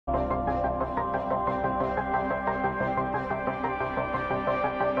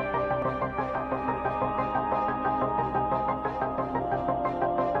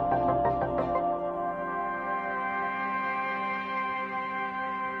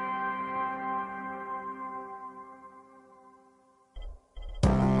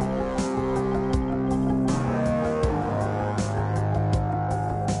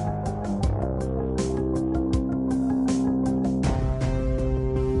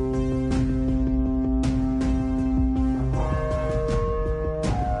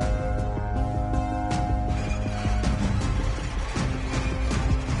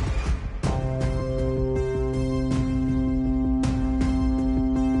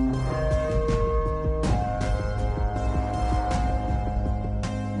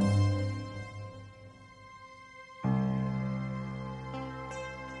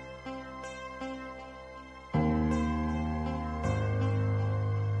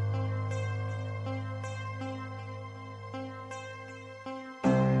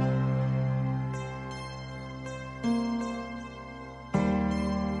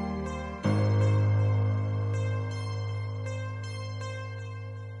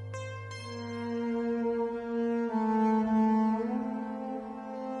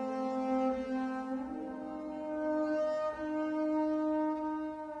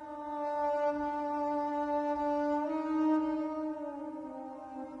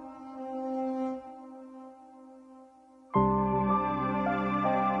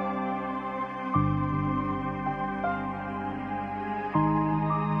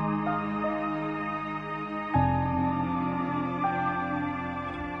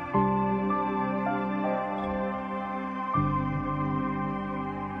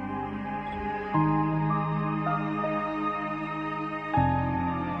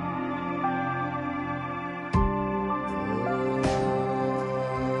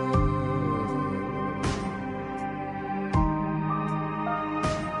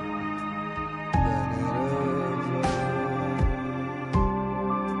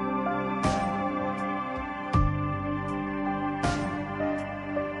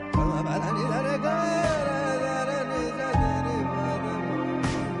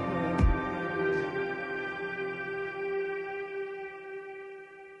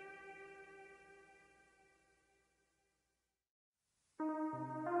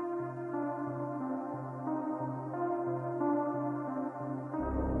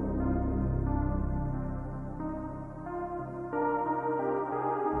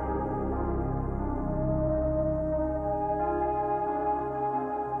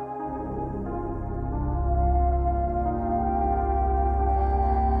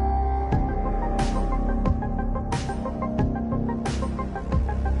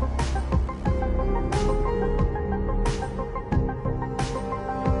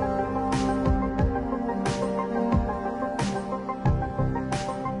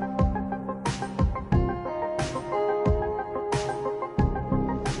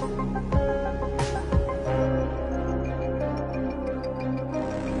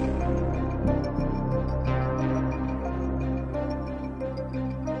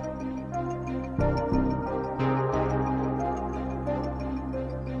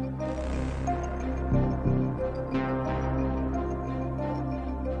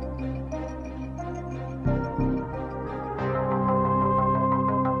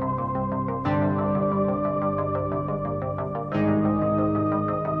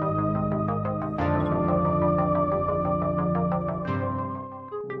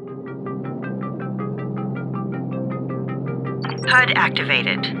HUD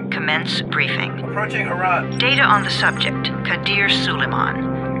activated. Commence briefing. Approaching Harad. Data on the subject, Kadir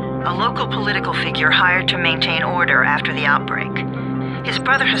Suleiman, a local political figure hired to maintain order after the outbreak. His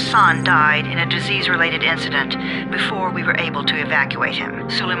brother Hassan died in a disease-related incident before we were able to evacuate him.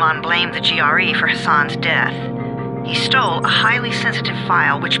 Suleiman blamed the GRE for Hassan's death. He stole a highly sensitive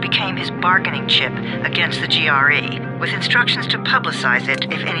file which became his bargaining chip against the GRE, with instructions to publicize it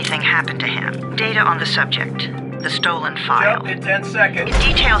if anything happened to him. Data on the subject, the stolen file. Jump in 10 seconds. It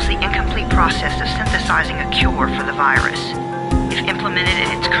details the incomplete process of synthesizing a cure for the virus. If implemented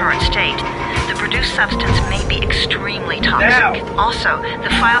in its current state, the produced substance may be extremely toxic. Now. Also, the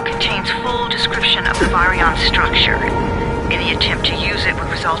file contains full description of the virion structure. Any attempt to use it would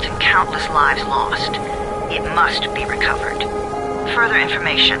result in countless lives lost. It must be recovered. Further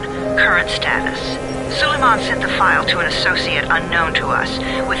information, current status. Suleiman sent the file to an associate unknown to us,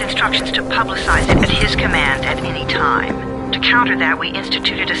 with instructions to publicize it at his command at any time. To counter that, we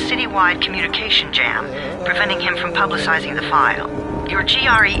instituted a citywide communication jam, preventing him from publicizing the file. Your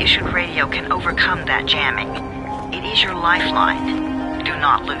GRE-issued radio can overcome that jamming. It is your lifeline. Do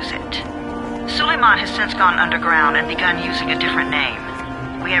not lose it. Suleiman has since gone underground and begun using a different name.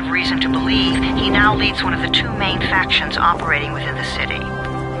 We have reason to believe he now leads one of the two main factions operating within the city.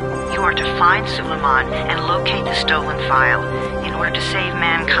 You are to find Suleiman and locate the stolen file in order to save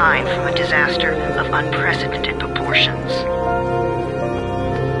mankind from a disaster of unprecedented proportions.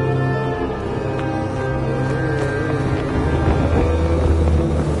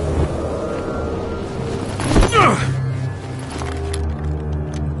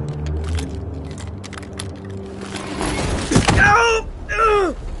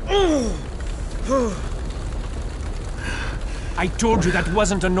 I told you that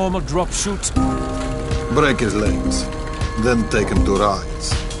wasn't a normal drop shoot. Break his legs, then take him to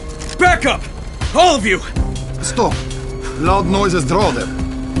rides. Back up! All of you! Stop! Loud noises draw them.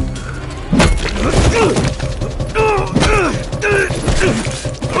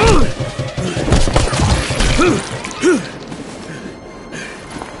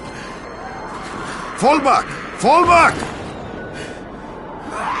 Fall back! Fall back!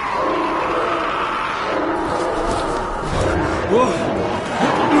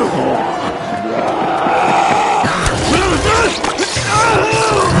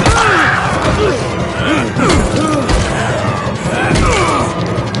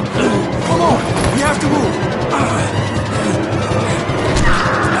 Come on! We have to move!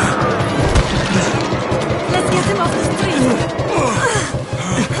 Let's get him off the street!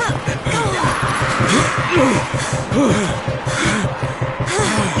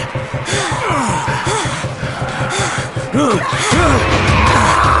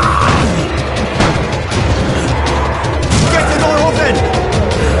 Get the door open!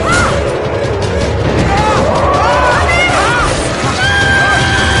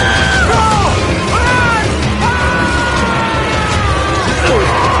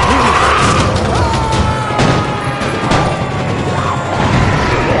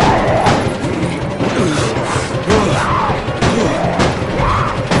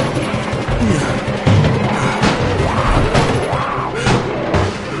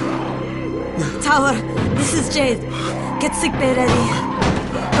 Tower, this is Jade. Get sickbay ready.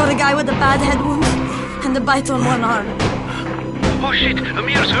 Got a guy with a bad head wound and a bite on one arm. Oh shit,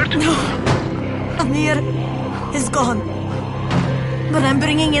 Amir's hurt? No, Amir is gone. But I'm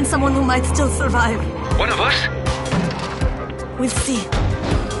bringing in someone who might still survive. One of us? We'll see.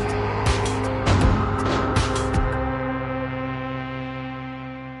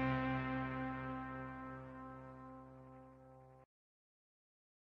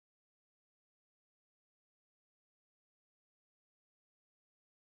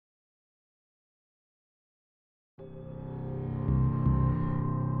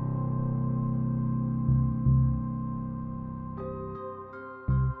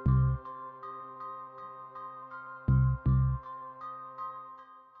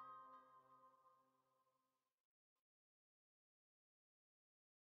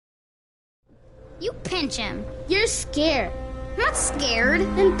 You pinch him. You're scared. I'm not scared.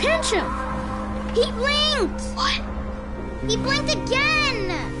 Then pinch him. He blinked. What? He blinked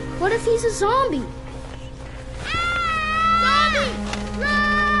again. What if he's a zombie? Ah! Zombie! Run!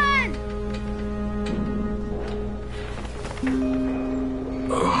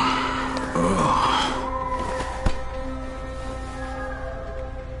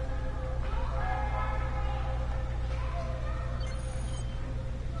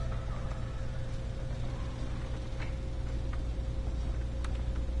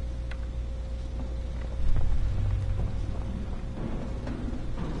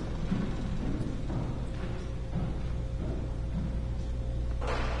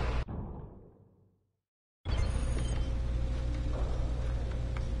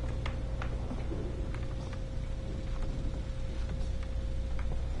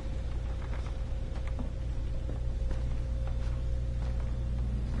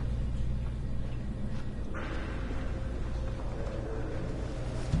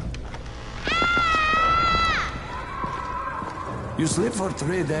 You sleep for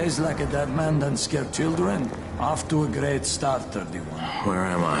 3 days like a dead man, then scare children? Off to a great start, 31. Where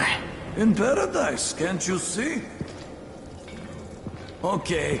am I? In paradise, can't you see?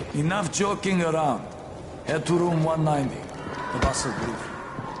 Okay, enough joking around. Head to room 190. The boss will brief you.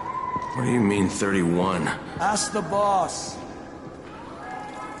 What do you mean, 31? Ask the boss.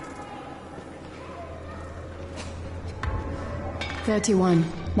 "31.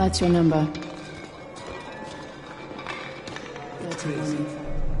 That's your number." 31.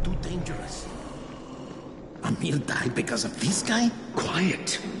 Too dangerous. Amir died because of this guy?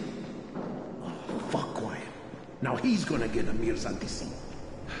 Quiet. Fuck quiet. Now he's gonna get Amir's anti-C.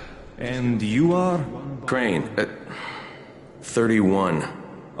 And you are? Crane, 31.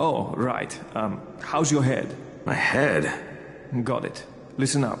 Oh, right. How's your head? My head? Got it.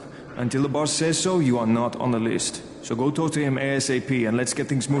 Listen up. Until the boss says so, you are not on the list. So go talk to him ASAP and let's get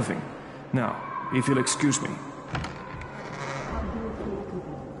things moving. Now, if you'll excuse me.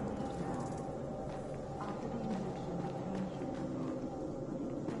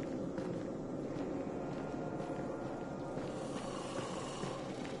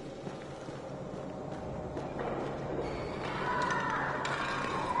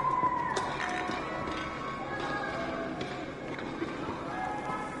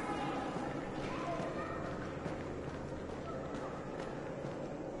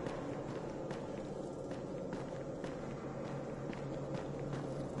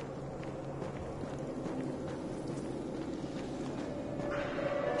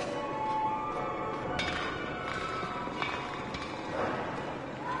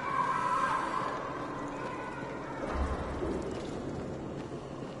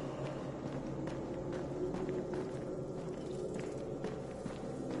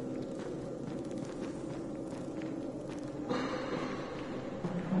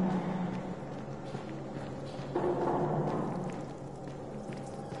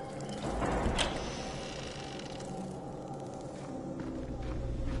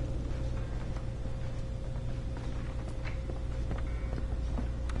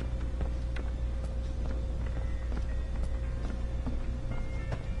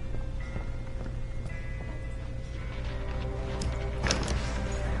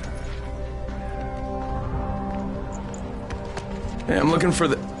 Hey, I'm looking for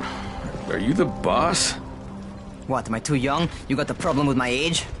the... Are you the boss? What, am I too young? You got the problem with my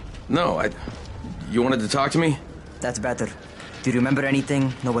age? No, You wanted to talk to me? That's better. Do you remember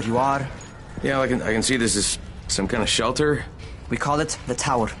anything? Know what you are? Yeah, I can see this is some kind of shelter. We call it the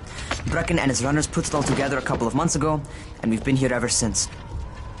Tower. Brecken and his runners put it all together a couple of months ago, and we've been here ever since.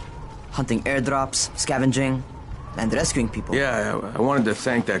 Hunting airdrops, scavenging, and rescuing people. Yeah, I wanted to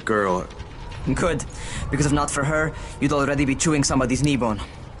thank that girl. Good, because if not for her, you'd already be chewing somebody's knee bone.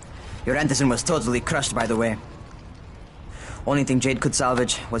 Your Anderson was totally crushed, by the way. Only thing Jade could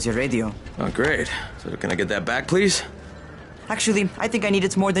salvage was your radio. Oh, great. So can I get that back, please? Actually, I think I need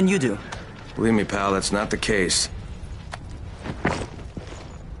it more than you do. Believe me, pal, that's not the case.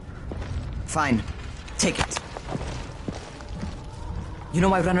 Fine. Take it. You know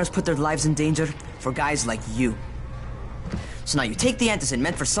why runners put their lives in danger? For guys like you. So now you take the antizin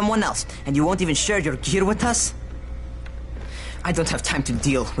meant for someone else, and you won't even share your gear with us? I don't have time to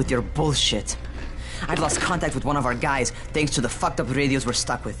deal with your bullshit. I've lost contact with one of our guys thanks to the fucked up radios we're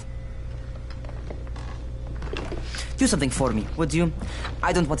stuck with. Do something for me, would you?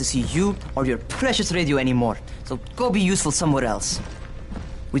 I don't want to see you or your precious radio anymore, so go be useful somewhere else.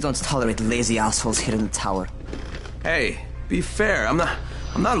 We don't tolerate lazy assholes here in the tower. Hey, be fair.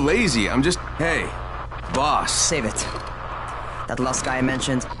 I'm not lazy. I'm just... Hey, boss. Save it. That last guy I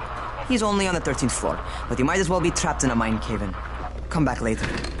mentioned, he's only on the 13th floor, but he might as well be trapped in a mine cave-in. Come back later.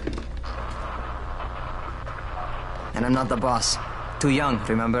 And I'm not the boss. Too young,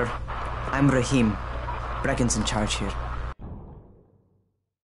 remember? I'm Rahim. Brecken's in charge here.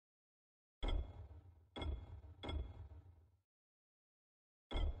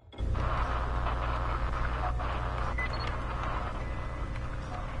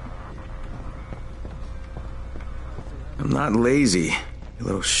 I'm not lazy, you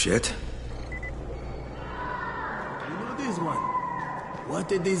little shit. You know this one? What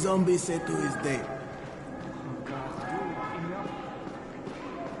did the zombie say to his date?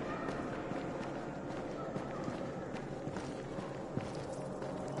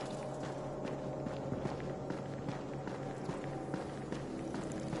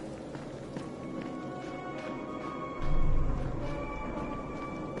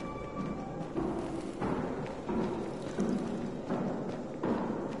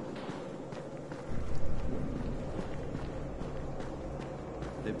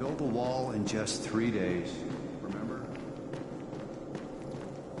 They built a wall in just 3 days, remember?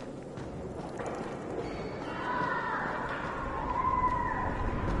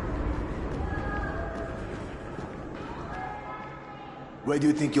 Where do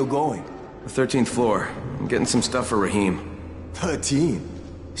you think you're going? The 13th floor. I'm getting some stuff for Rahim. 13?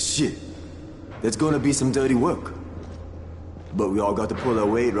 Shit. That's gonna be some dirty work. But we all got to pull our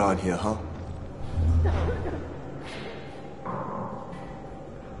weight around here, huh?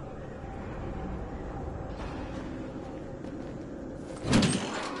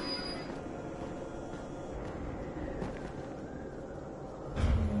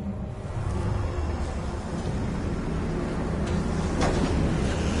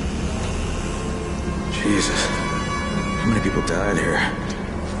 Jesus. How many people died here?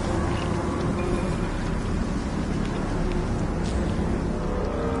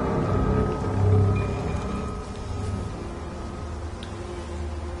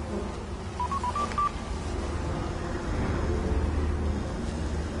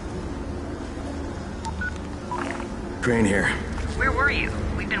 Crane here. Where were you?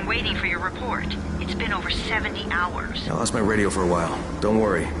 We've been waiting for your report. It's been over 70 hours. I lost my radio for a while. Don't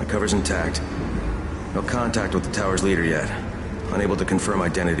worry, my cover's intact. No contact with the tower's leader yet. Unable to confirm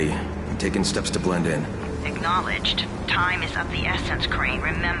identity. I'm taking steps to blend in. Acknowledged. Time is of the essence, Crane.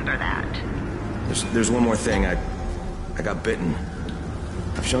 Remember that. There's one more thing. I got bitten.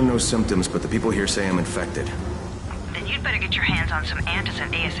 I've shown no symptoms, but the people here say I'm infected. Then you'd better get your hands on some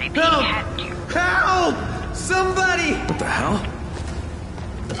antizin ASAP. Help! Help! Somebody! What the hell?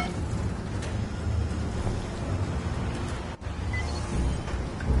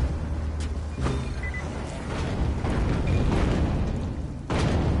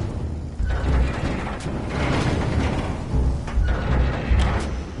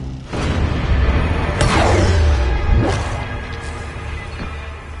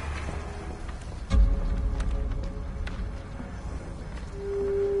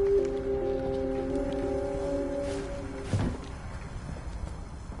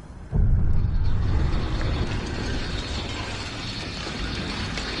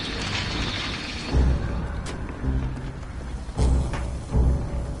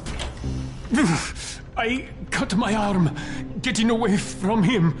 I cut my arm, getting away from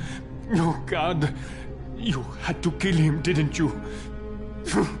him. Oh, God. You had to kill him, didn't you?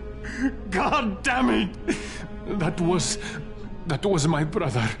 God damn it! That was my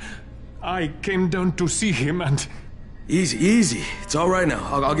brother. I came down to see him and... Easy. It's all right now.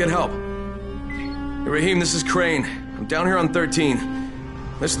 I'll get help. Hey, Rahim, this is Crane. I'm down here on 13.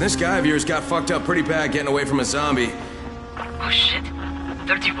 Listen, this guy of yours got fucked up pretty bad getting away from a zombie. Oh, shit.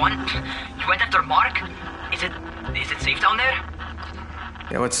 31? You went after Mark? Is it safe down there?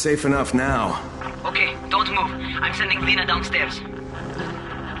 Yeah, well, it's safe enough now. Okay, don't move. I'm sending Lena downstairs.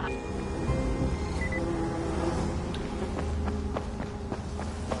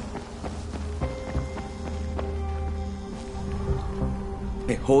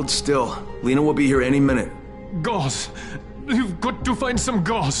 hold still. Lena will be here any minute. Gauze. You've got to find some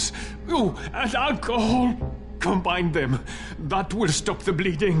gauze. Oh, and alcohol. Combine them. That will stop the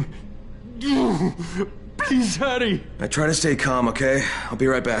bleeding. Please hurry. I try to stay calm, okay? I'll be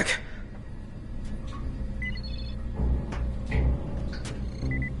right back.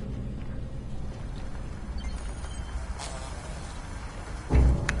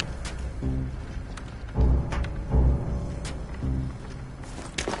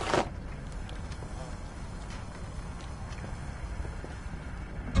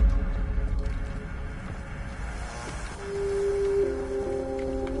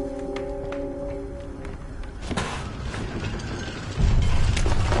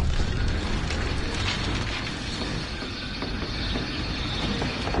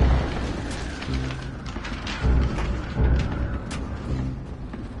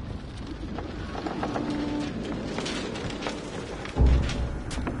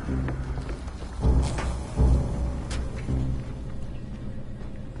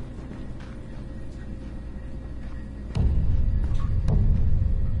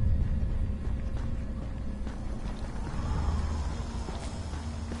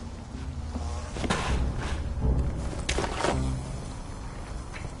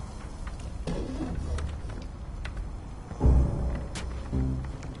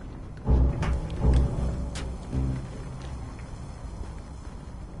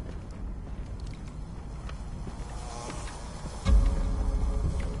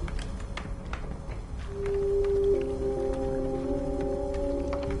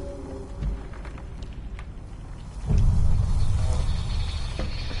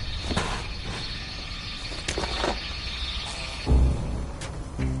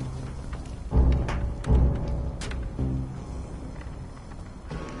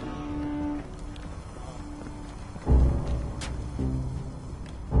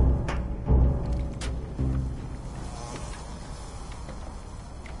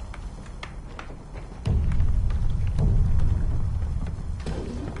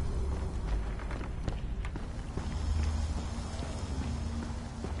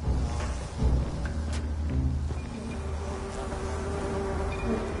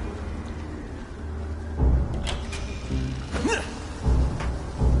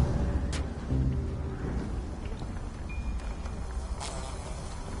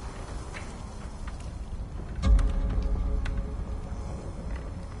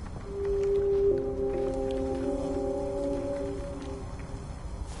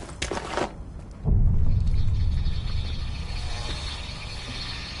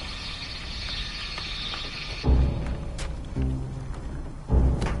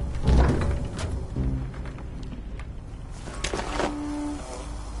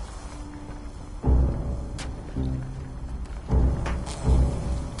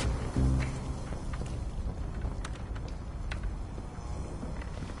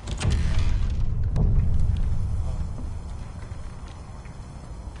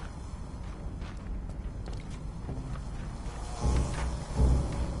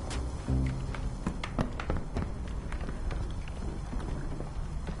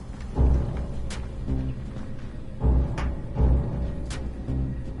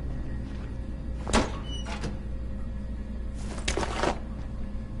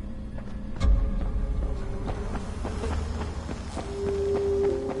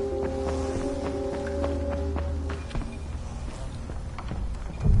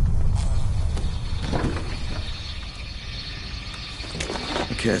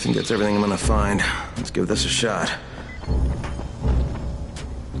 Okay, I think that's everything I'm gonna find. Let's give this a shot.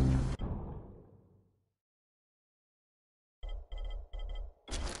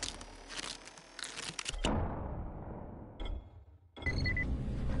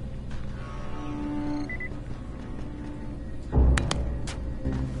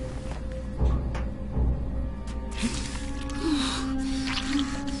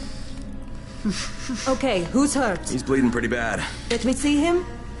 Okay, who's hurt? He's bleeding pretty bad. Let me see him.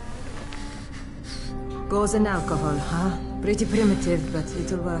 Gauze and alcohol, huh? Pretty primitive, but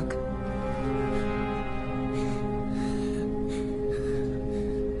it'll work.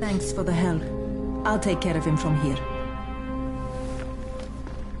 Thanks for the help. I'll take care of him from here.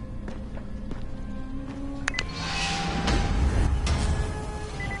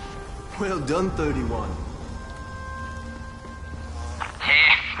 Well done, 31.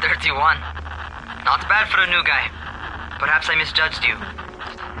 Hey, 31. Not bad for a new guy. Perhaps I misjudged you.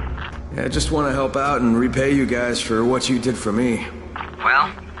 Yeah, I just want to help out and repay you guys for what you did for me. Well,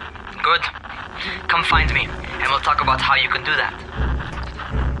 good. Come find me, and we'll talk about how you can do that.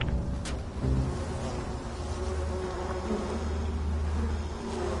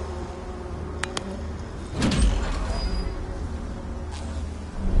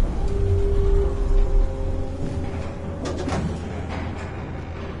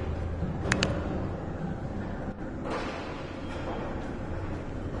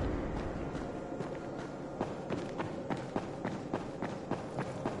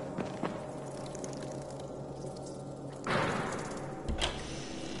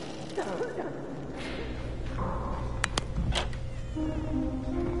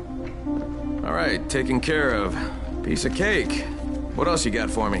 All right, taken care of. Piece of cake. What else you got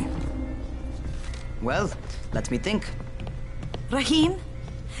for me? Well, let me think. Rahim,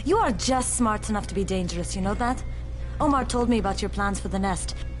 you are just smart enough to be dangerous, you know that? Omar told me about your plans for the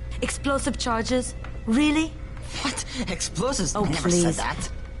nest. Explosive charges? Really? What? Explosives? Oh, I never please. said that.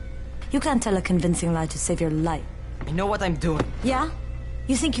 You can't tell a convincing lie to save your life. I know what I'm doing. Yeah?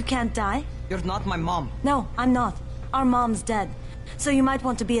 You think you can't die? You're not my mom. No, I'm not. Our mom's dead. So you might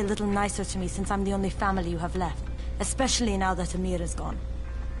want to be a little nicer to me since I'm the only family you have left. Especially now that Amir is gone.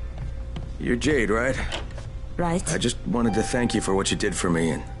 You're Jade, right? Right. I just wanted to thank you for what you did for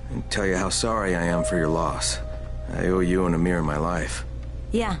me and tell you how sorry I am for your loss. I owe you and Amir my life.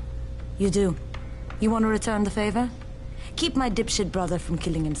 Yeah, you do. You want to return the favor? Keep my dipshit brother from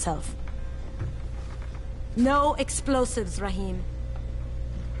killing himself. No explosives, Rahim.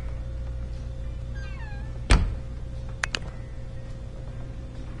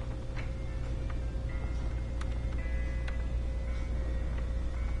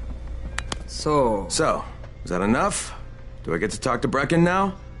 So, is that enough? Do I get to talk to Brecken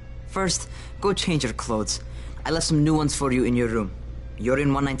now? First, go change your clothes. I left some new ones for you in your room. You're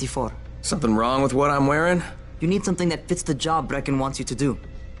in 194. Something wrong with what I'm wearing? You need something that fits the job Brecken wants you to do.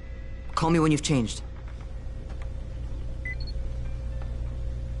 Call me when you've changed.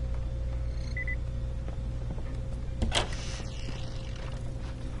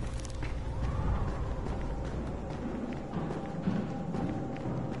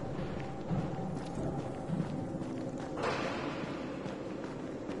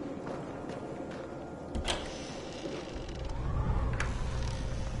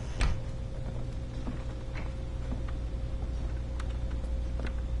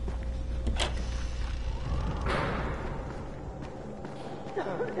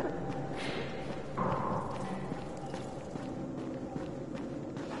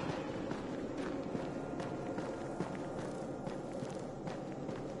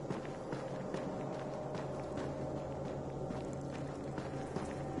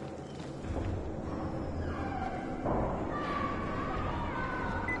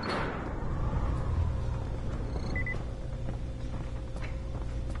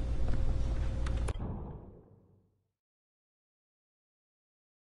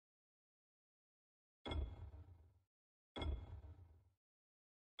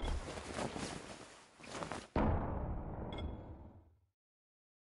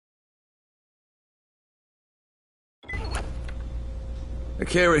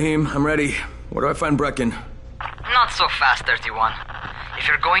 Okay, Rahim, I'm ready. Where do I find Brecken? Not so fast, 31. If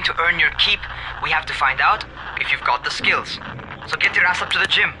you're going to earn your keep, we have to find out if you've got the skills. So get your ass up to the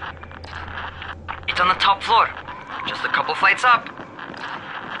gym. It's on the top floor. Just a couple flights up.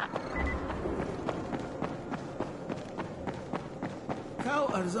 How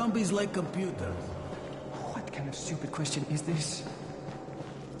are zombies like computers? What kind of stupid question is this?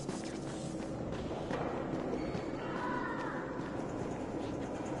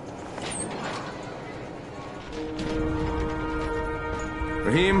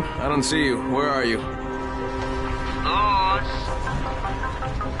 Rahim, I don't see you. Where are you?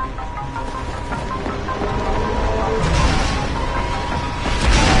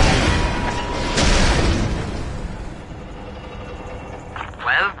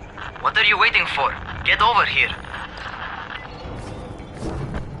 Well, what are you waiting for? Get over here.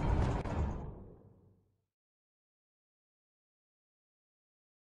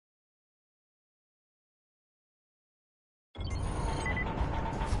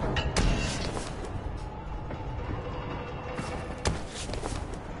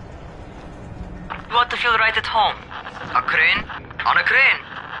 You ought to feel right at home. A crane on a crane.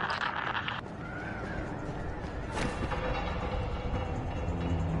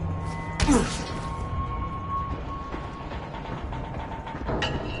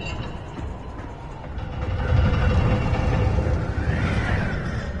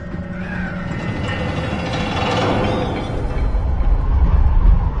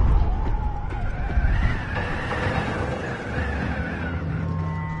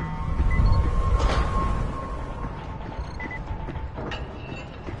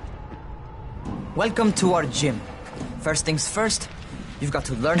 Welcome to our gym. First things first, you've got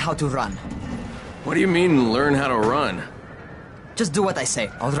to learn how to run. What do you mean, learn how to run? Just do what I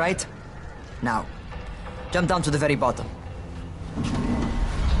say, all right? Now, jump down to the very bottom.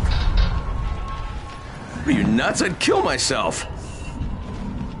 Are you nuts? I'd kill myself.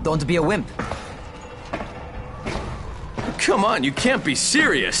 Don't be a wimp. Come on, you can't be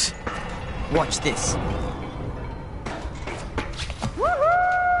serious. Watch this.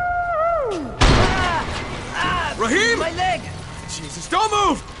 Rahim! My leg! Jesus, don't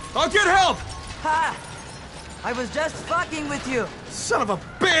move! I'll get help! Ha! I was just fucking with you. Son of a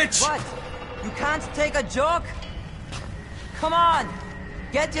bitch! What? You can't take a joke? Come on!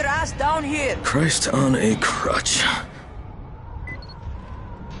 Get your ass down here! Christ on a crutch.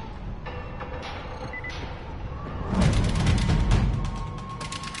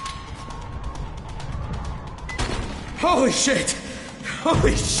 Holy shit!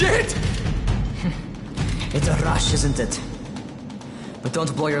 Holy shit! It's a rush, isn't it? But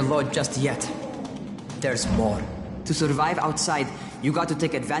don't blow your load just yet. There's more. To survive outside, you got to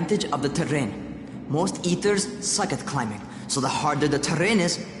take advantage of the terrain. Most eaters suck at climbing, so the harder the terrain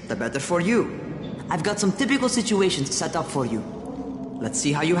is, the better for you. I've got some typical situations set up for you. Let's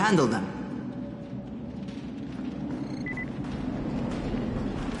see how you handle them.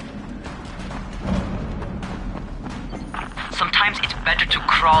 Sometimes it's better to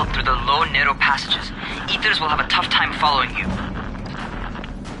crawl through the low, narrow passages. Eaters will have a tough time following you.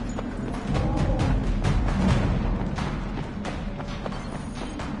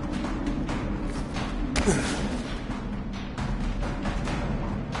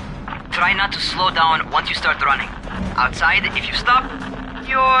 Try not to slow down once you start running. Outside, if you stop,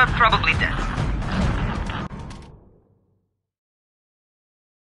 you're probably dead.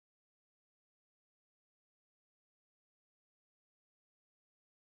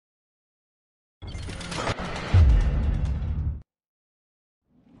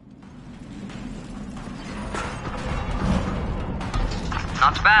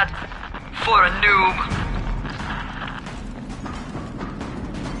 Not bad for a noob.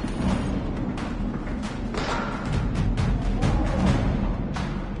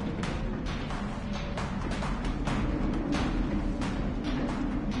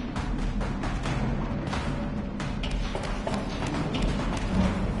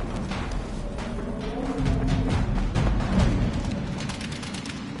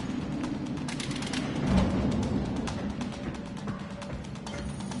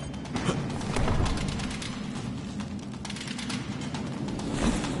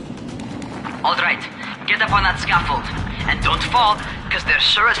 All right, get up on that scaffold. And don't fall, because there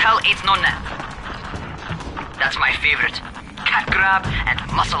sure as hell ain't no net. That's my favorite. Cat grab and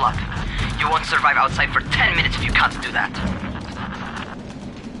muscle up. You won't survive outside for 10 minutes if you can't do that.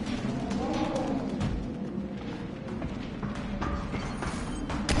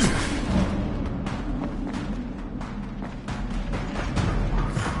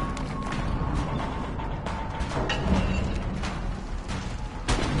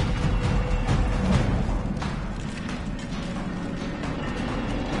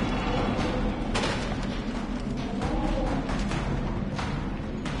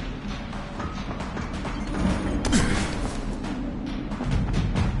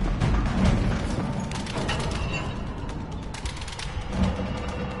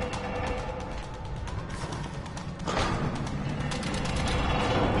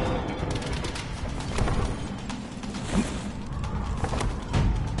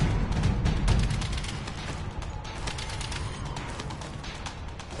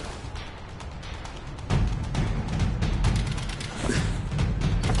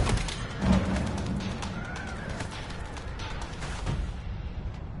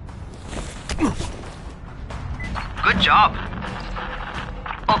 Good job.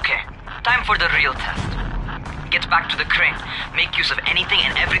 Okay, time for the real test. Get back to the crane. Make use of anything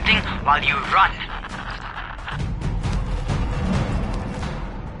and everything while you run.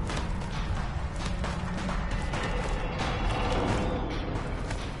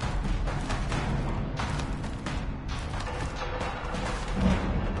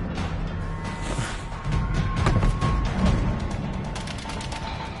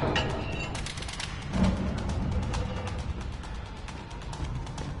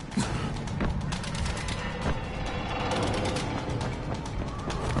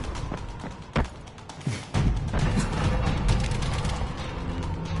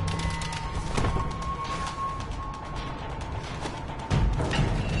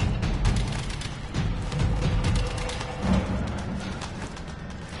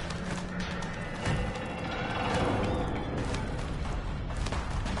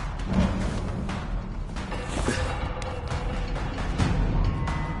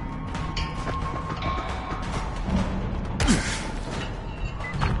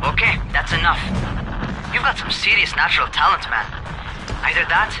 Okay, that's enough. You've got some serious natural talent, man. Either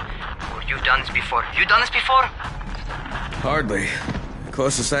that, or you've done this before. You done this before? Hardly. The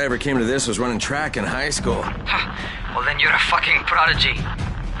closest I ever came to this was running track in high school. Well, then you're a fucking prodigy.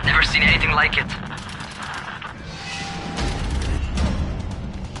 Never seen anything like it.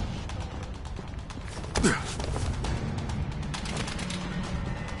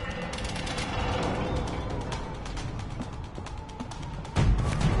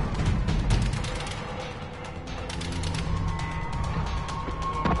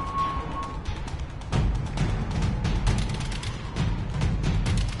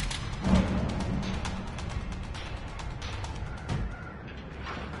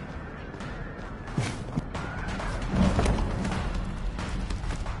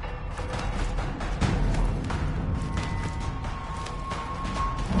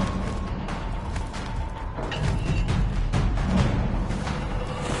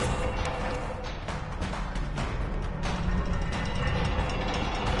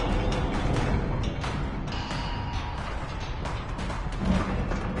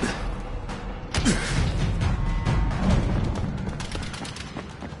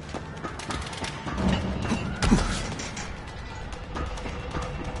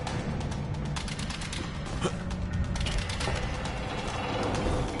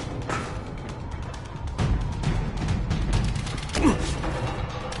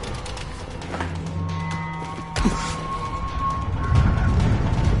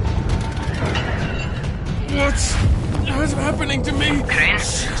 What's happening to me? Crane?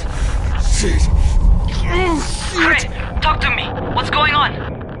 Shit. Oh, shit. Crane, talk to me. What's going on?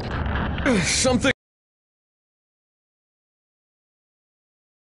 Something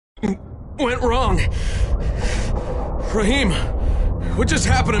went wrong. Rahim, what just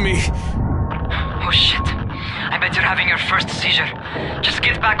happened to me? Oh shit. I bet you're having your first seizure. Just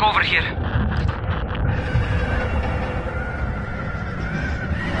get back over here.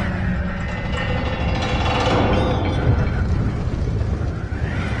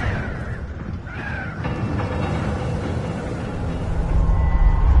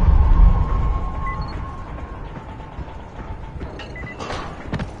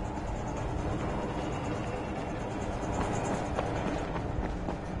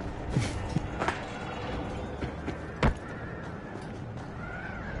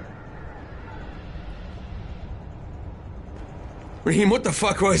 Rahim, what the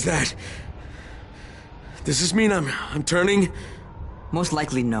fuck was that? Does this mean I'm turning? Most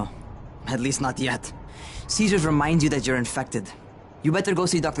likely no. At least not yet. Seizures remind you that you're infected. You better go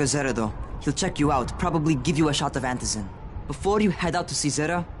see Dr. Zera though. He'll check you out, probably give you a shot of antizin. Before you head out to see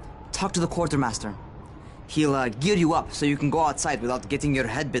Zera, talk to the quartermaster. He'll gear you up so you can go outside without getting your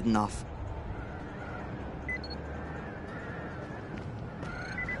head bitten off.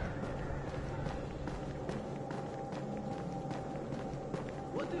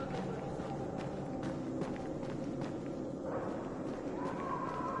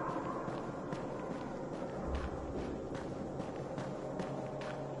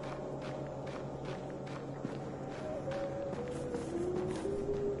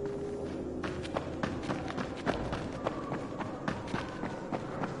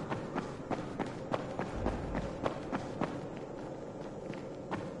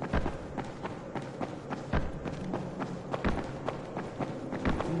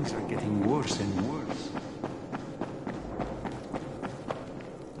 Things are getting worse and worse.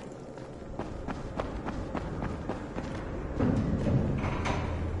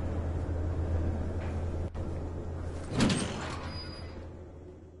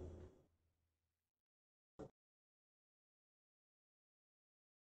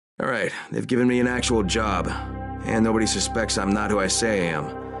 All right, they've given me an actual job, and nobody suspects I'm not who I say I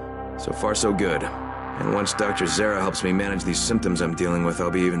am. So far, so good. And once Dr. Zera helps me manage these symptoms I'm dealing with, I'll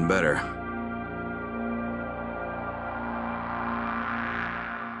be even better.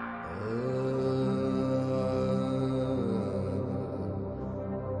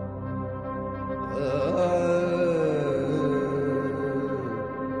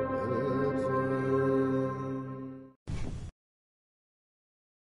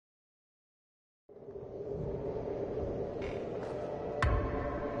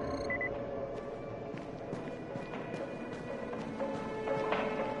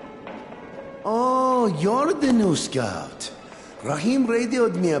 Oh, you're the new scout. Rahim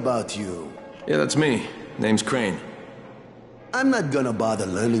radioed me about you. Yeah, that's me. Name's Crane. I'm not gonna bother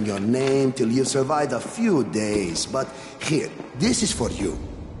learning your name till you survive a few days, but here, this is for you.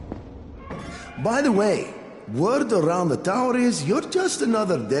 By the way, word around the tower is you're just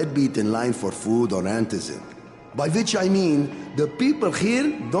another deadbeat in line for food or antizin. By which I mean, the people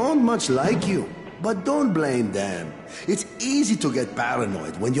here don't much like you. But don't blame them. It's easy to get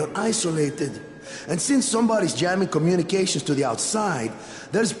paranoid when you're isolated. And since somebody's jamming communications to the outside,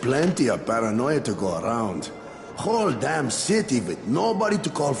 there's plenty of paranoia to go around. Whole damn city with nobody to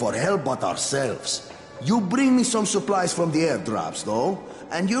call for help but ourselves. You bring me some supplies from the airdrops, though,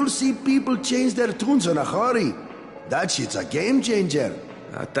 and you'll see people change their tunes in a hurry. That shit's a game changer.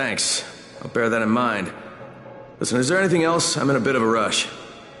 Thanks. I'll bear that in mind. Listen, is there anything else? I'm in a bit of a rush.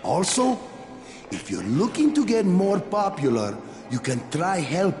 Also, if you're looking to get more popular, you can try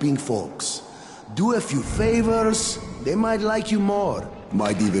helping folks. Do a few favors, they might like you more.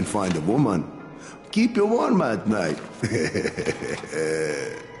 Might even find a woman. Keep you warm at night.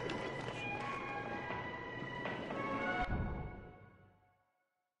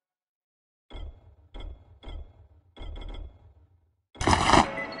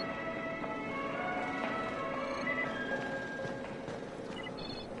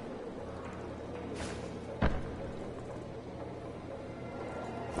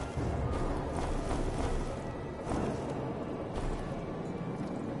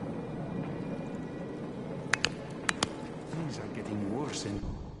 Things are getting worse and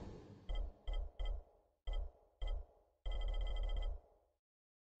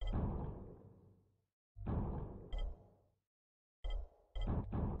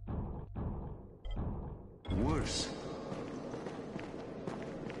worse.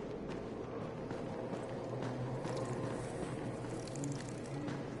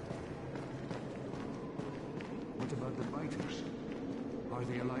 traitors. Are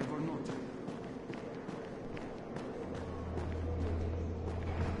they alive or not?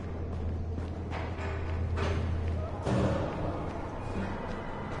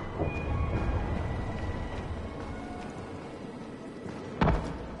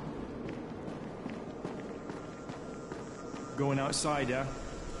 Going outside, yeah?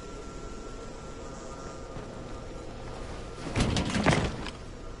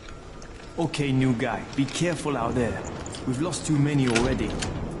 Okay, new guy, be careful out there. We've lost too many already.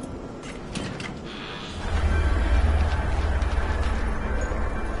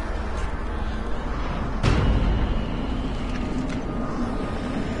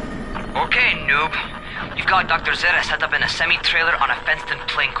 Okay, noob. You've got Dr. Zere set up in a semi-trailer on a fenced-in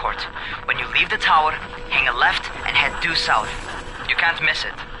playing court. When you leave the tower, hang a left and head due south. You can't miss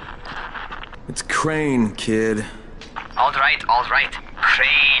it. It's Crane, kid. All right.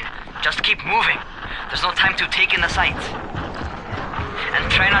 Crane. Just keep moving. There's no time to take in the sight.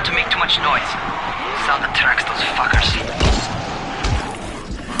 And try not to make too much noise. Sound attracts those fuckers.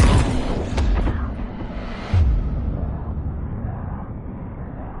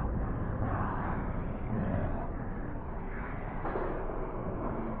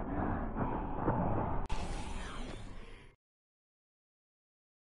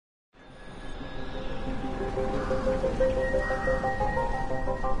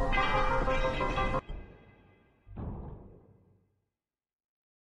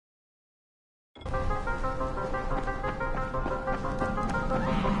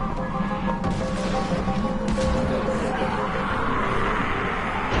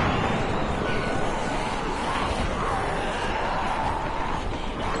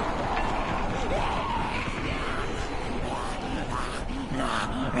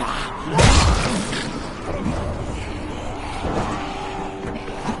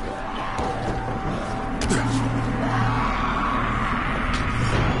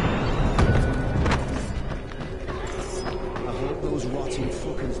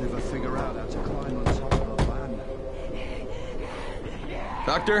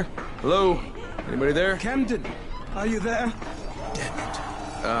 Doctor? Hello? Anybody there? Camden, are you there?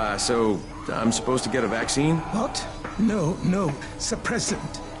 Damn it. So I'm supposed to get a vaccine? What? No.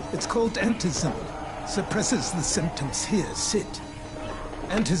 Suppressant. It's called Antizin. Suppresses the symptoms. Here, sit.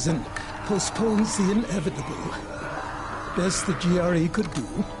 Antizin postpones the inevitable. Best the GRE could do.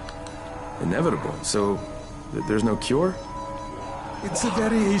 Inevitable? So there's no cure? It's a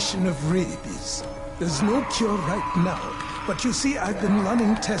variation of rabies. There's no cure right now. But you see, I've been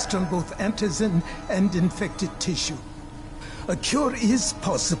running tests on both Antizin and infected tissue. A cure is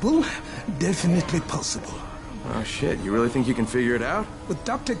possible. Definitely possible. Oh shit, you really think you can figure it out? With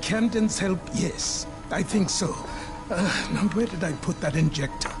Dr. Camden's help, yes. I think so. Now where did I put that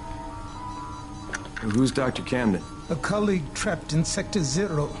injector? Who's Dr. Camden? A colleague trapped in Sector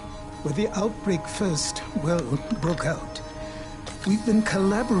 0, where the outbreak first, broke out. We've been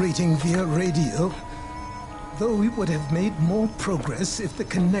collaborating via radio, though we would have made more progress if the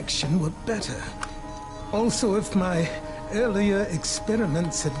connection were better. Also, if my earlier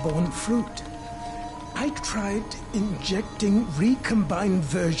experiments had borne fruit. I tried injecting recombined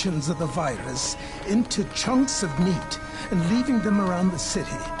versions of the virus into chunks of meat and leaving them around the city,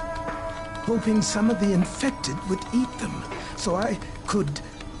 hoping some of the infected would eat them so I could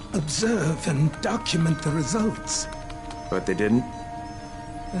observe and document the results. But they didn't?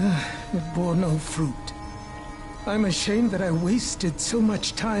 It bore no fruit. I'm ashamed that I wasted so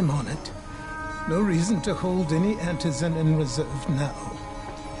much time on it. No reason to hold any Antizin in reserve now.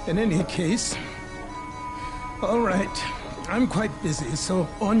 In any case, all right. I'm quite busy, so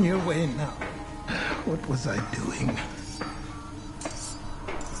on your way now. What was I doing?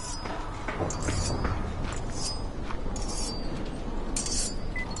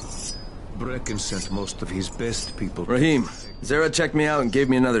 Brecken sent most of his best people. Rahim, Zere checked me out and gave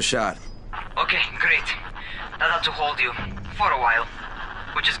me another shot. Okay, great. That ought to hold you. For a while.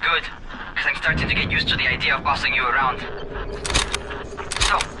 Which is good, because I'm starting to get used to the idea of bossing you around.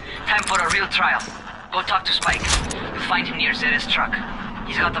 So, time for a real trial. Go talk to Spike. You'll find him near Zere's truck.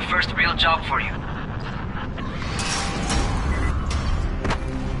 He's got the first real job for you.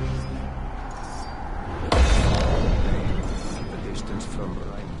 The distance from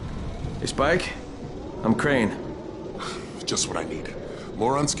Hey, Spike. I'm Crane. Just what I need.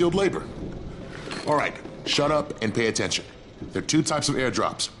 More unskilled labor. All right, shut up and pay attention. There are two types of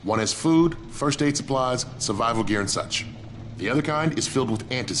airdrops. One has food, first aid supplies, survival gear, and such. The other kind is filled with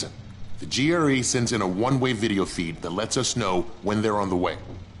Antizin. The GRE sends in a one-way video feed that lets us know when they're on the way.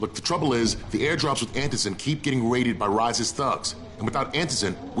 Look, the trouble is, the airdrops with Antizin keep getting raided by Rise's thugs. And without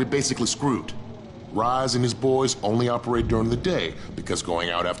Antizin, we're basically screwed. Rise and his boys only operate during the day because going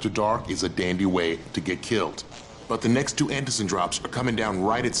out after dark is a dandy way to get killed. But the next 2 Anderson drops are coming down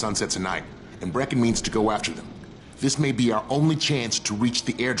right at sunset tonight, and Brecken means to go after them. This may be our only chance to reach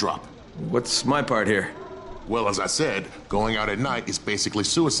the airdrop. What's my part here? Well, as I said, going out at night is basically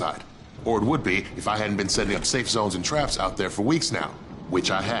suicide. Or it would be if I hadn't been setting up safe zones and traps out there for weeks now,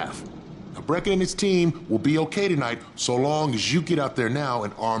 which I have. Now, Brecken and his team will be okay tonight so long as you get out there now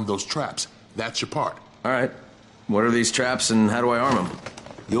and arm those traps. That's your part. All right. What are these traps and how do I arm them?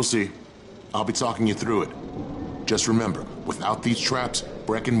 You'll see. I'll be talking you through it. Just remember, without these traps,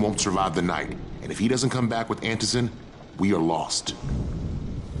 Brecken won't survive the night. And if he doesn't come back with Anderson, we are lost.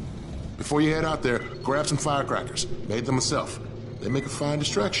 Before you head out there, grab some firecrackers. Made them myself. They make a fine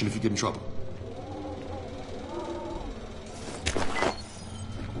distraction if you get in trouble.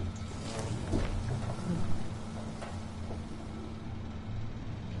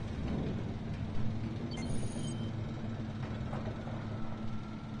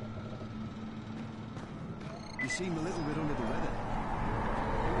 You seem a little bit under the weather.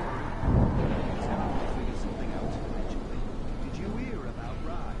 Figure something out eventually. Did you hear about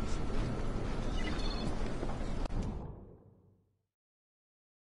Rise?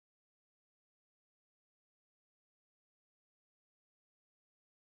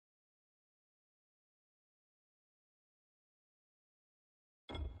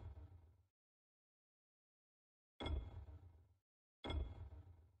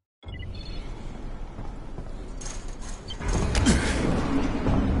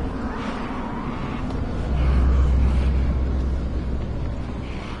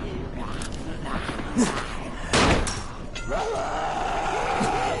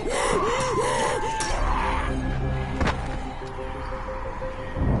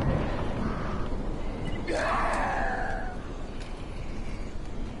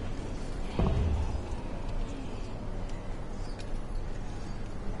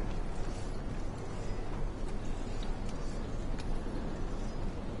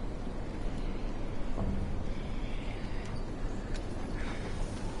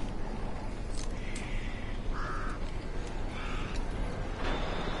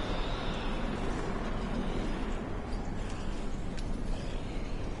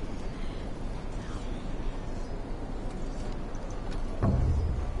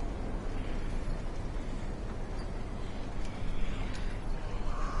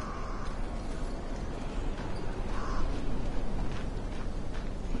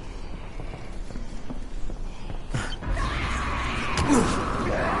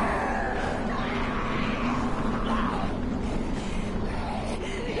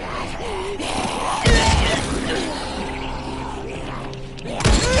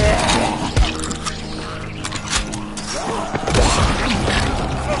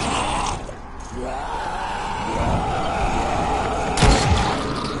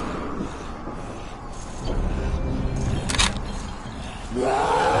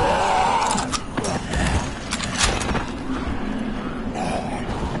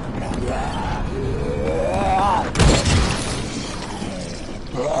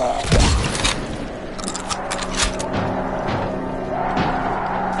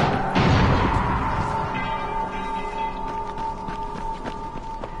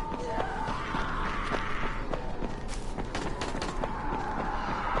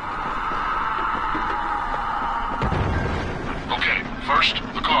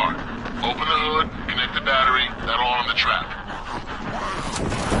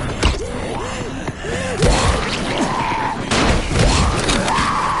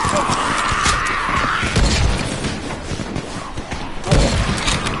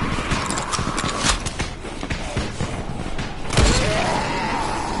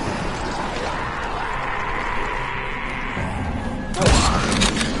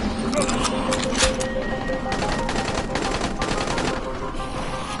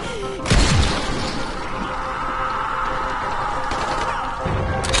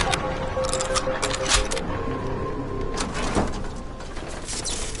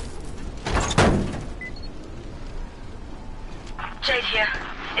 Jade here.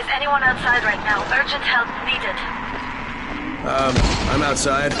 Is anyone outside right now? Urgent help needed. I'm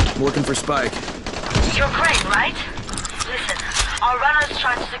outside, working for Spike. You're Crane, right? Listen, our runner's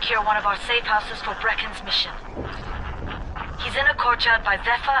trying to secure one of our safe houses for Brecken's mission. He's in a courtyard by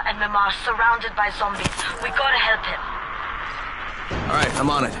Vefa and Mimar, surrounded by zombies. We gotta help him. Alright, I'm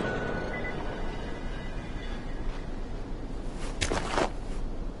on it.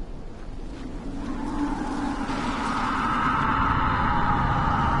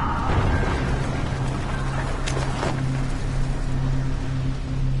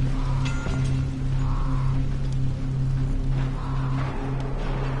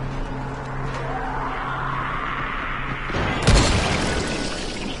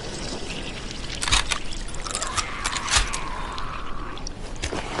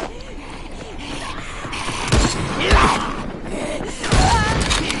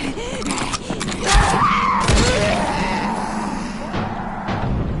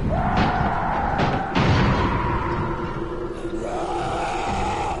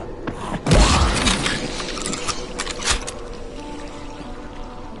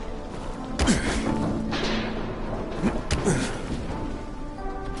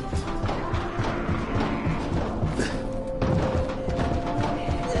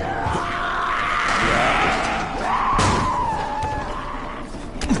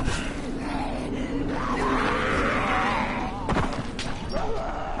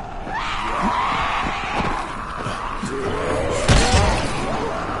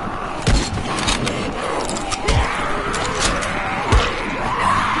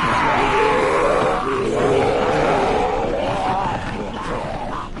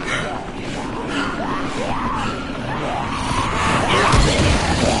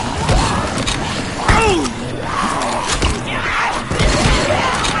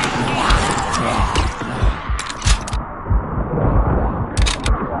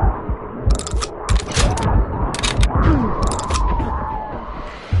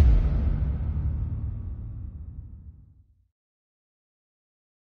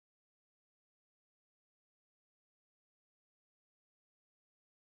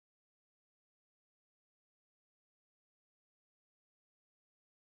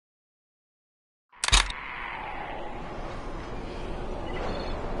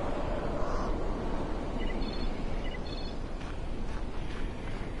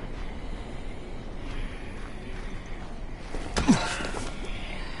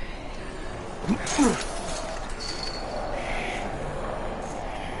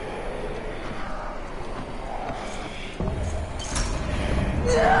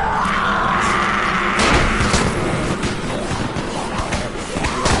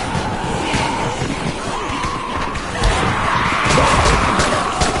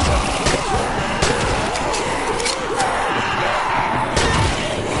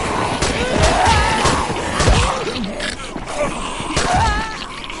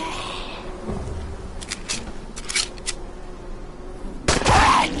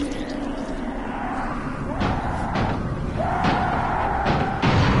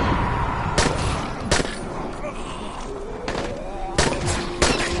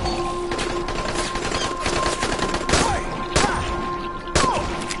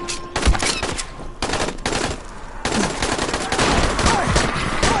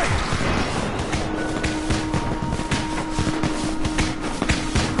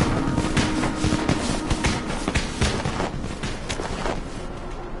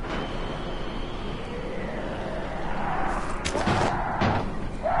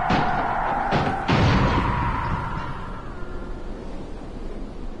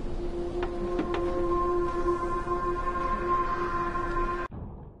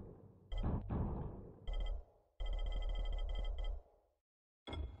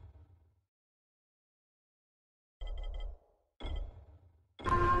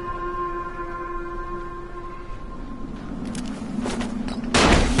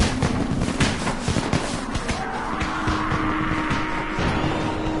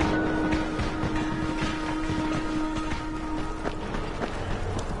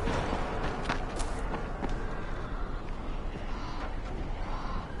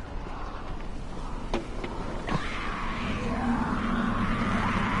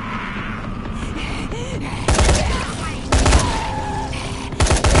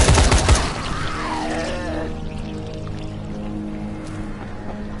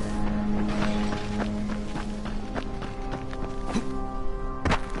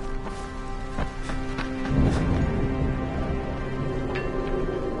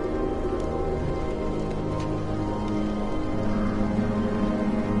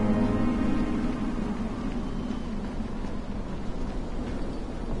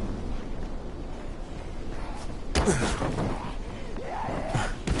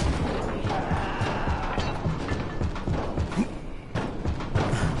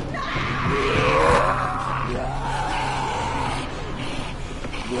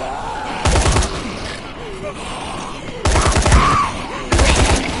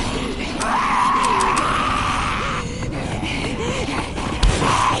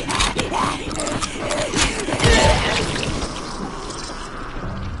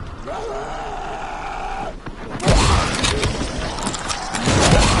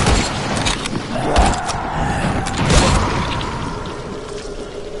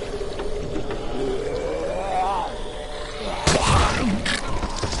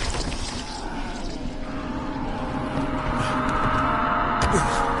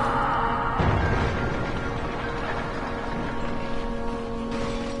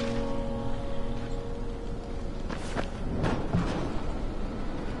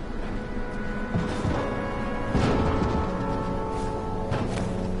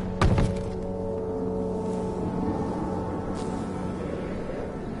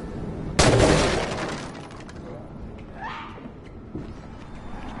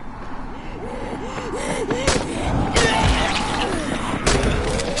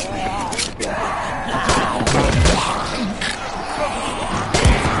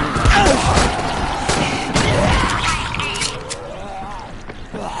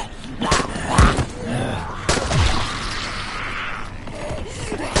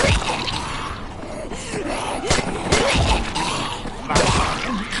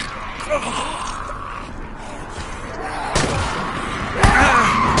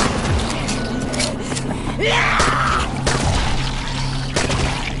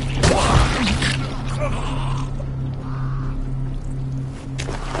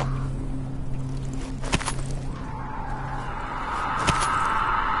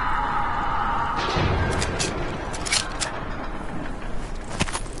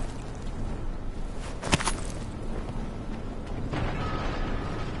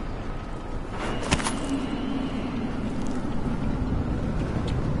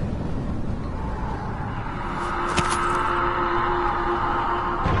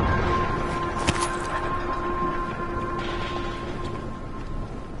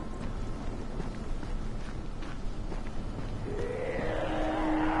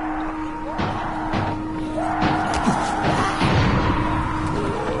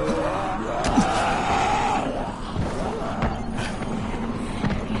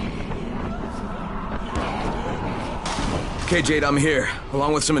 Okay, Jade, I'm here,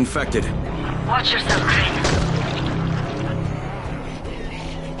 along with some infected. Watch yourself, Crane.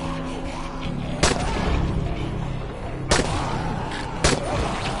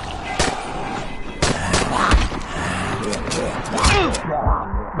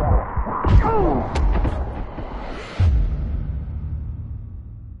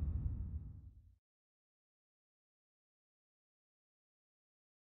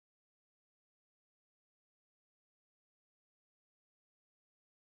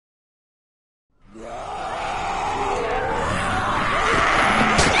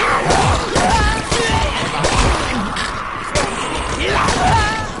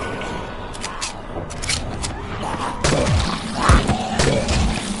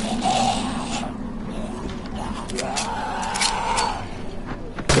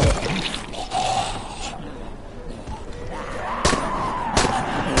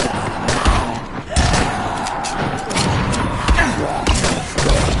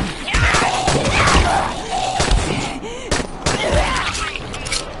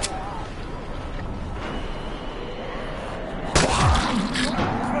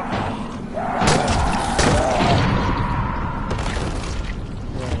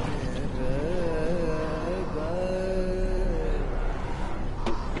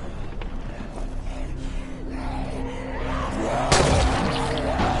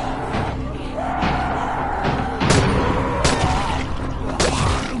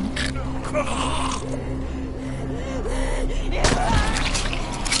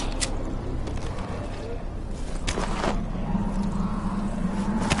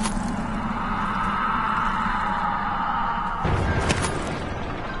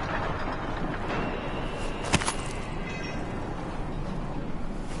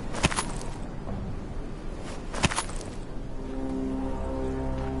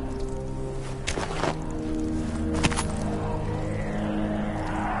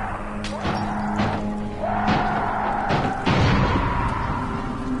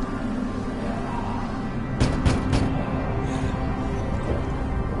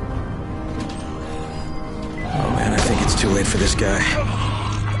 Too late for this guy.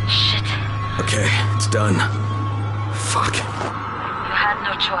 Shit. Okay, it's done. Fuck. You had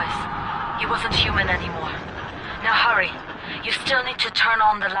no choice. He wasn't human anymore. Now hurry. You still need to turn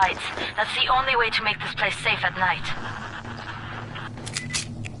on the lights. That's the only way to make this place safe at night.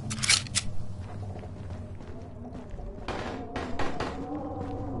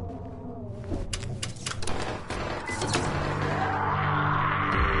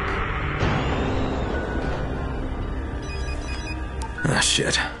 Ah,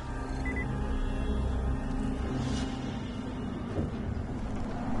 shit.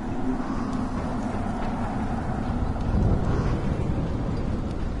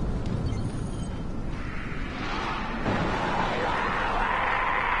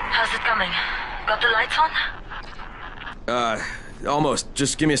 How's it coming? Got the lights on? Almost.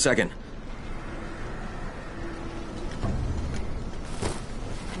 Just give me a second.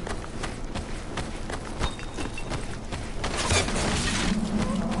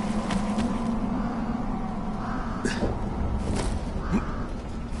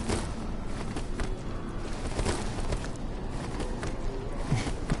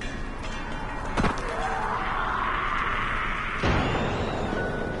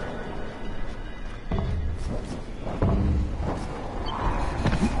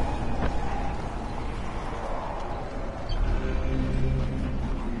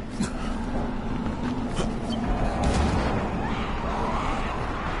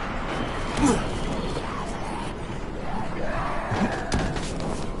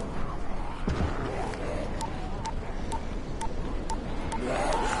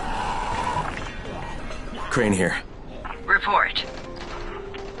 Crane here. Report.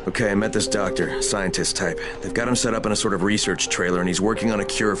 Okay, I met this doctor, scientist type. They've got him set up in a sort of research trailer, and he's working on a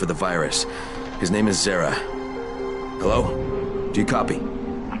cure for the virus. His name is Zere. Hello? Do you copy?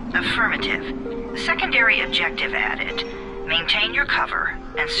 Affirmative. Secondary objective added. Maintain your cover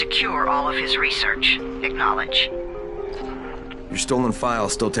and secure all of his research. Acknowledge. Your stolen file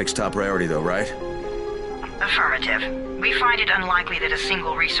still takes top priority, though, right? Affirmative. We find it unlikely that a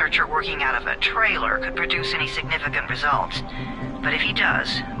single researcher working out of a trailer could produce any significant results. But if he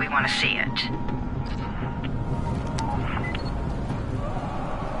does, we want to see it.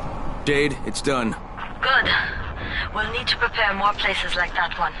 Jade, it's done. Good. We'll need to prepare more places like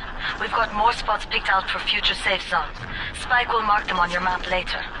that one. We've got more spots picked out for future safe zones. Spike will mark them on your map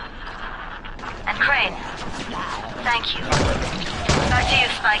later. And Crane, thank you. Back to you,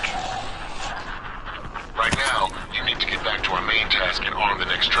 Spike. Right now, you need to get back to our main task and arm the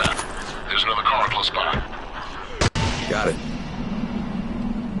next trap. There's another car close by. Got it.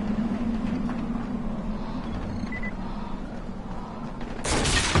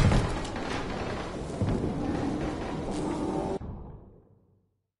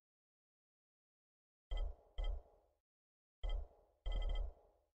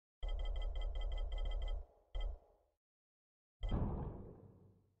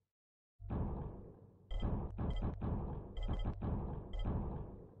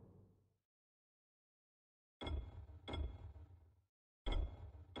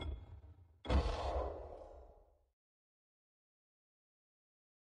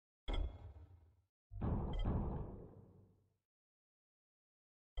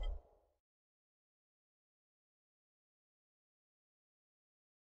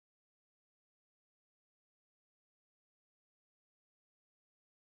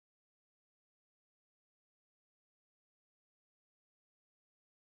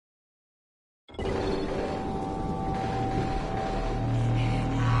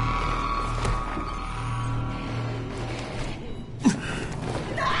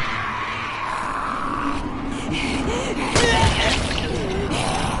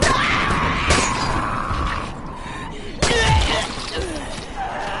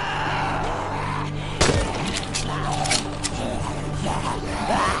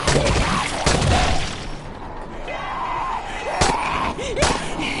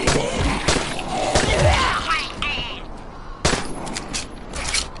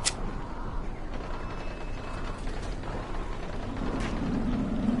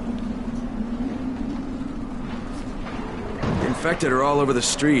 Infected are all over the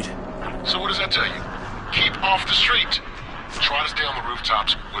street. So what does that tell you? Keep off the street. Try to stay on the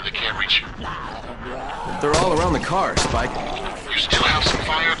rooftops where they can't reach you. They're all around the car, Spike. You still have some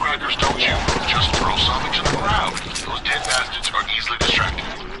firecrackers, don't you? Just throw some into the crowd. Those dead bastards are easily distracted.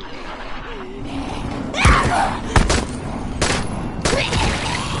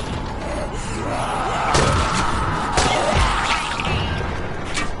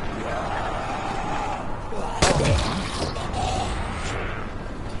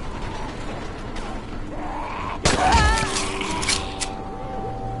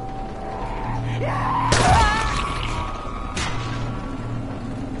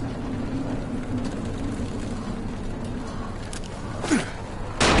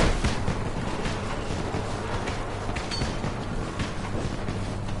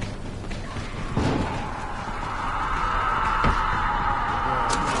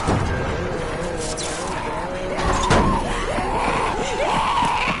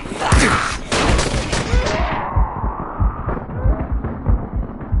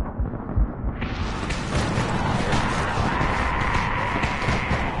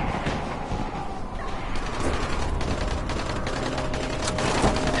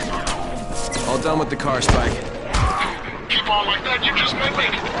 Done with the car, Spike. Keep on like that, you just might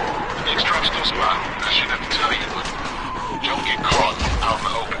make it. The next drop's no spot. I shouldn't have to tell you, but don't get caught out in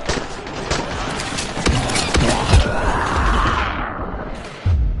the open.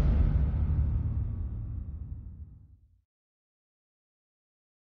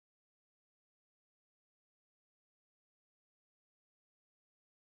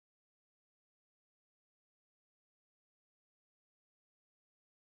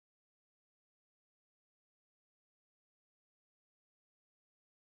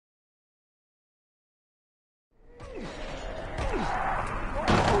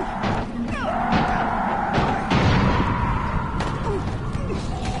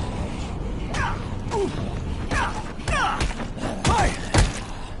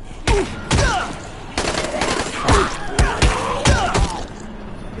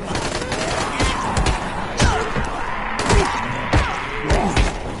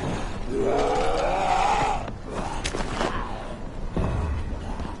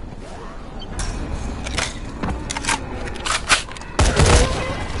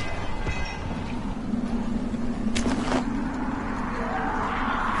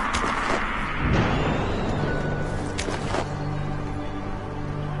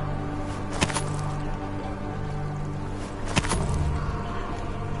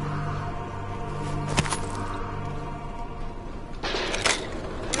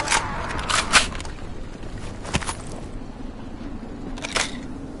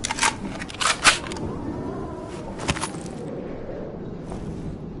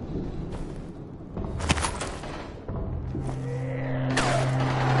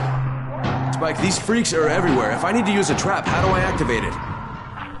 Spike, these freaks are everywhere. If I need to use a trap, how do I activate it?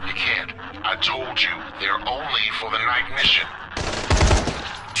 You can't. I told you, they're only for the night mission.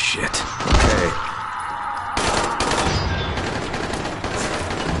 Shit. Okay.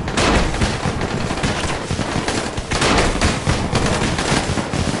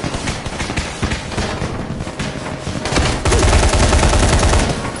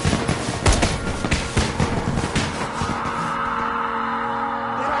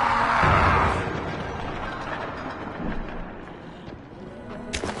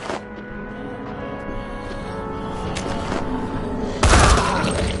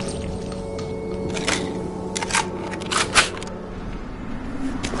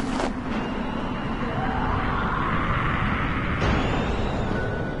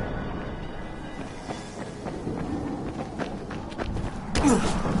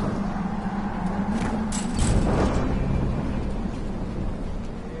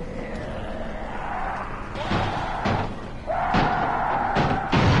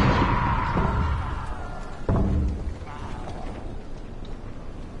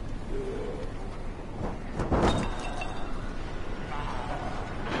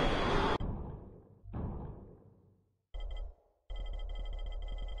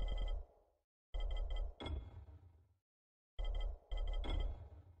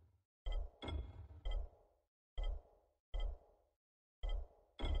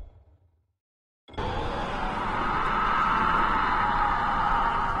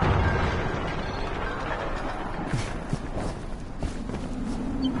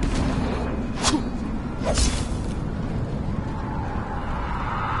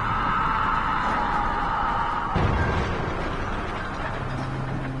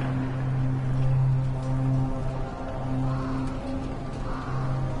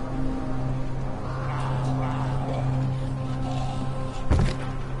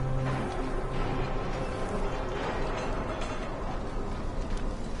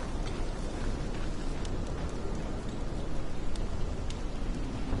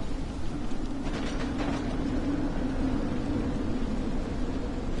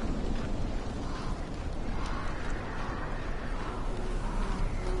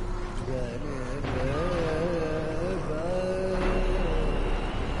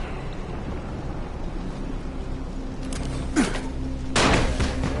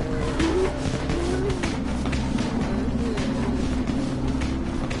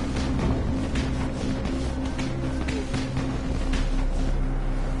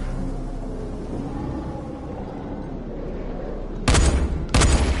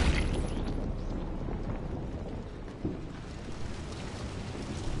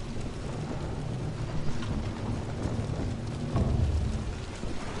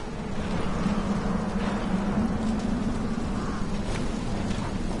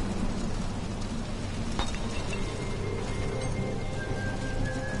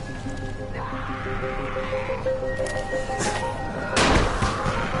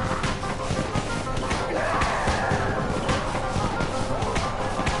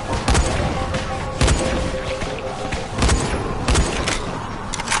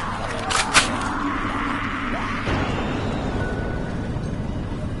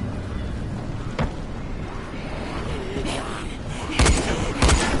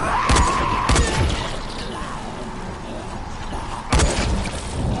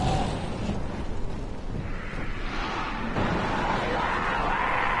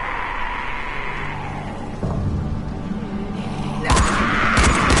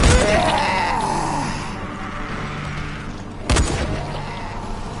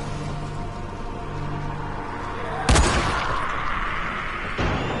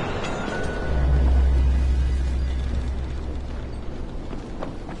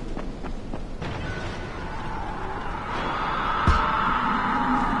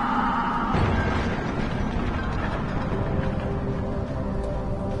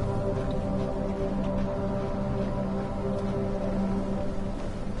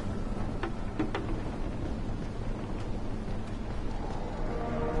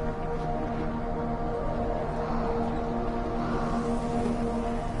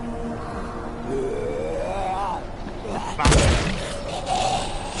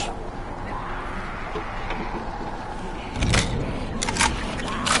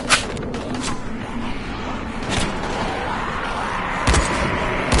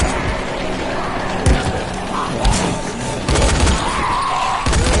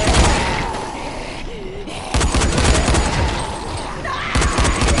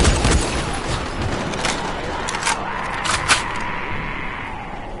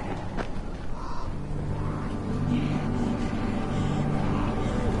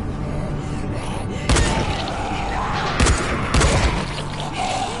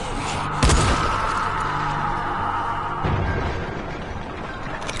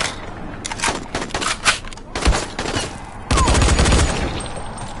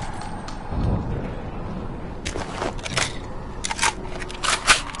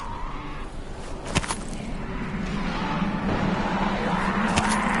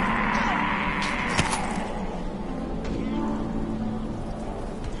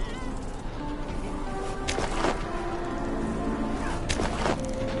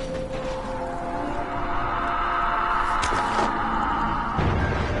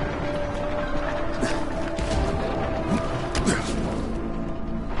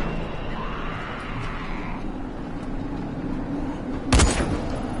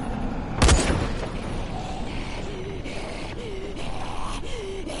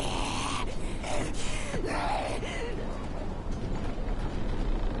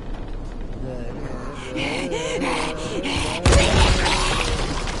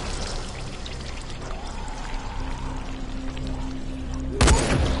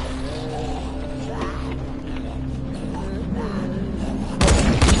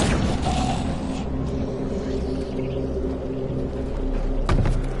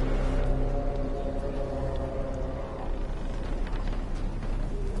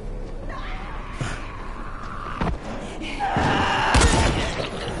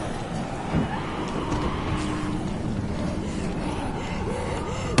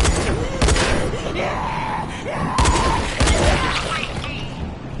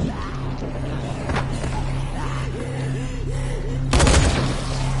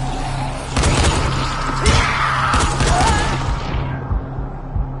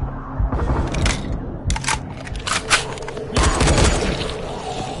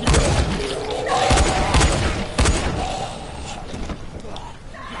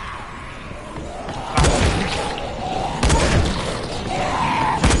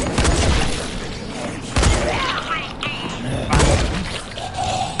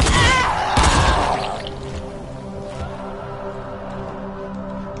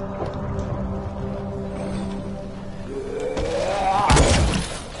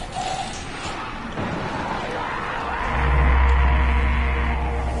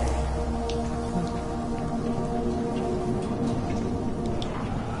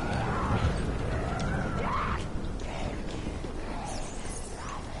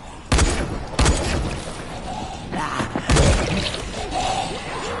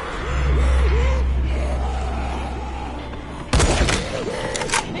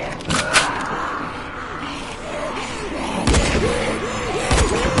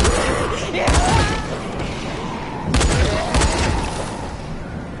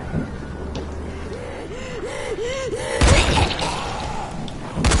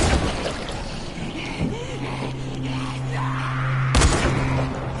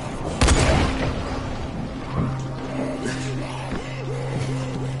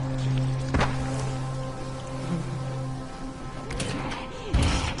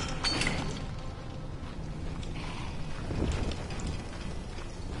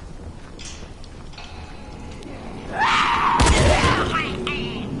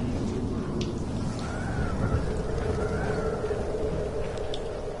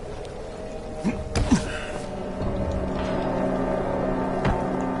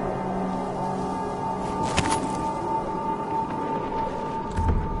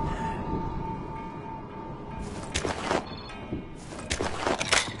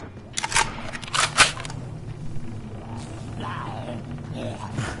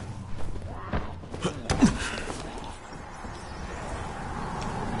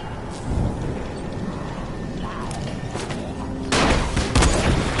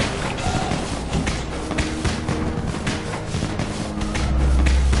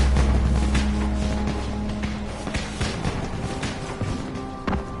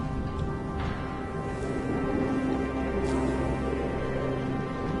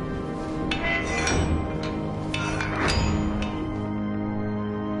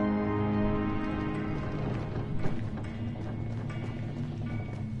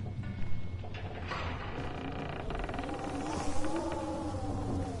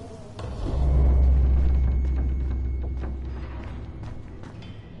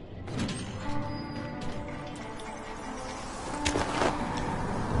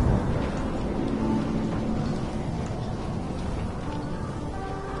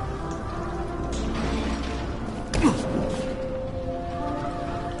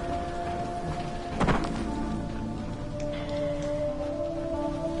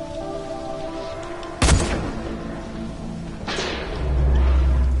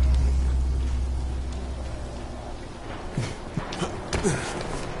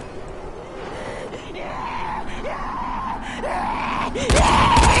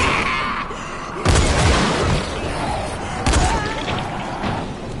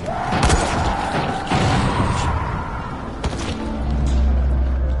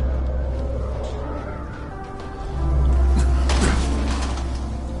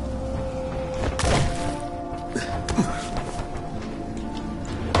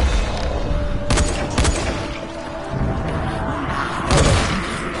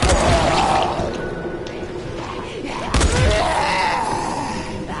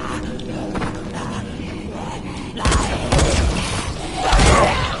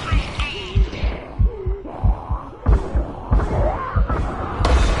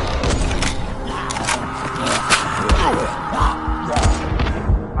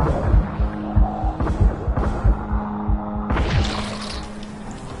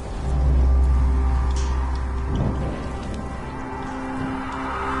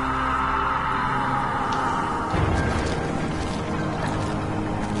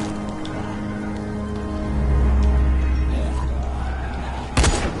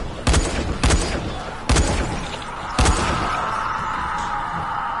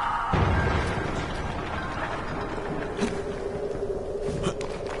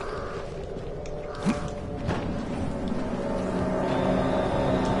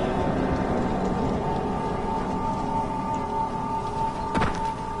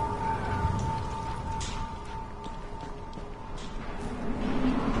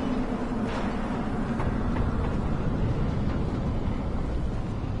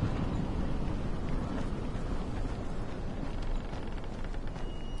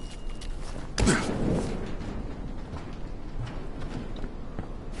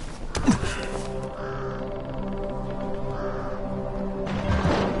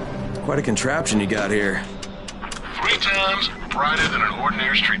 Quite a contraption you got here. 3 times brighter than an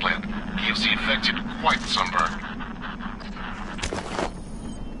ordinary street lamp. Gives the infected quite the sunburn.